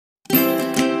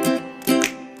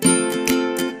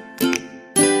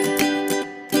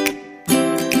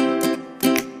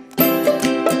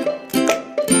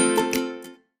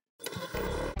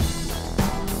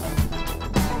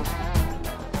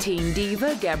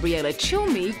songwriter Gabriella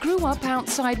Cilmi grew up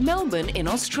outside Melbourne in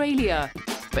Australia,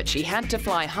 but she had to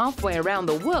fly halfway around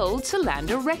the world to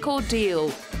land a record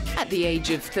deal. At the age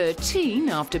of 13,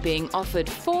 after being offered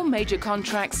 4 major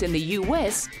contracts in the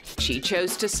US, she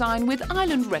chose to sign with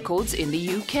Island Records in the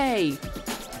UK.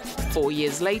 4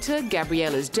 years later,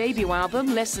 Gabriella's debut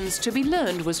album, Lessons to be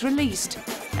Learned, was released,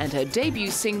 and her debut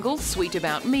single, Sweet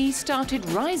About Me, started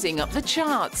rising up the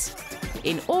charts.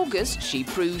 In August, she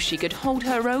proved she could hold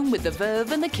her own with the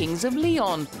Verve and the Kings of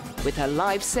Leon, with her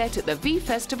live set at the V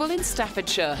Festival in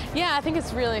Staffordshire. Yeah, I think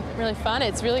it's really fun.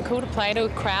 It's really cool to play to a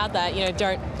crowd that,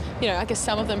 I guess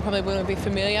some of them probably wouldn't be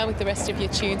familiar with the rest of your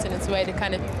tunes, and it's a way to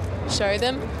kind of show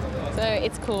them. So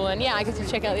it's cool, and yeah, I get to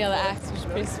check out the other acts, which is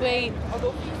pretty sweet.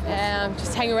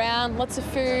 Just hang around, lots of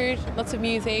food, lots of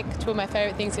music, 2 of my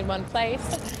favourite things in one place.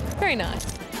 Very nice.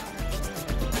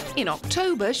 In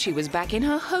October, she was back in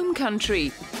her home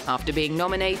country after being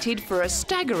nominated for a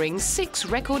staggering 6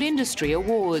 record industry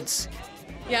awards.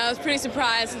 Yeah, I was pretty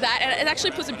surprised with that, and it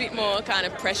actually puts a bit more kind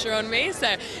of pressure on me,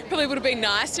 so probably would have been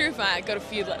nicer if I got a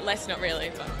few less, not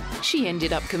really. She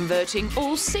ended up converting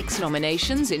all 6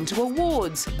 nominations into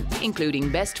awards, including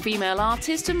Best Female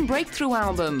Artist and Breakthrough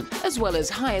Album, as well as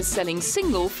highest selling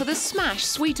single for the smash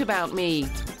Sweet About Me.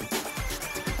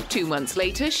 2 months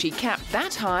later, she capped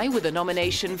that high with a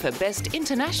nomination for Best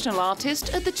International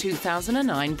Artist at the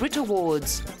 2009 Brit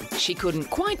Awards. She couldn't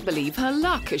quite believe her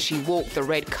luck as she walked the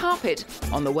red carpet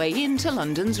on the way into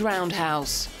London's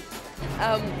Roundhouse.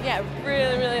 Yeah,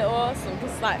 really awesome,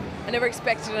 because I never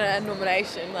expected a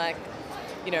nomination,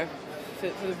 for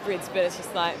the Brits, but it's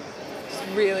just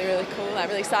really cool,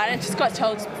 really excited. I just got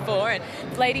told this before, and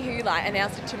the lady who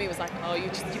announced it to me was like, oh,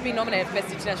 you've been nominated for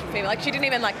Best International Female. She didn't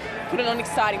even put it on an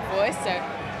exciting voice, so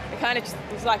it kind of just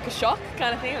was like a shock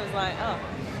kind of thing. I was like, oh.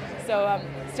 So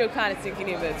still kind of sinking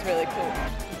in, but it's really cool.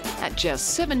 At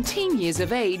just 17 years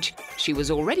of age, she was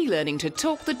already learning to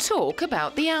talk the talk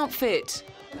about the outfit.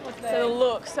 So the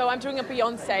look, so I'm doing a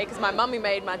Beyonce because my mummy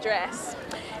made my dress,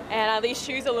 and these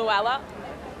shoes are Luella.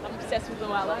 I'm obsessed with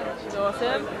Luella, she's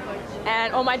awesome.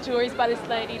 And all my jewelry's by this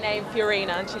lady named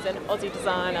Fiorina, and she's an Aussie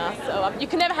designer, so you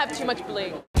can never have too much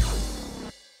bling.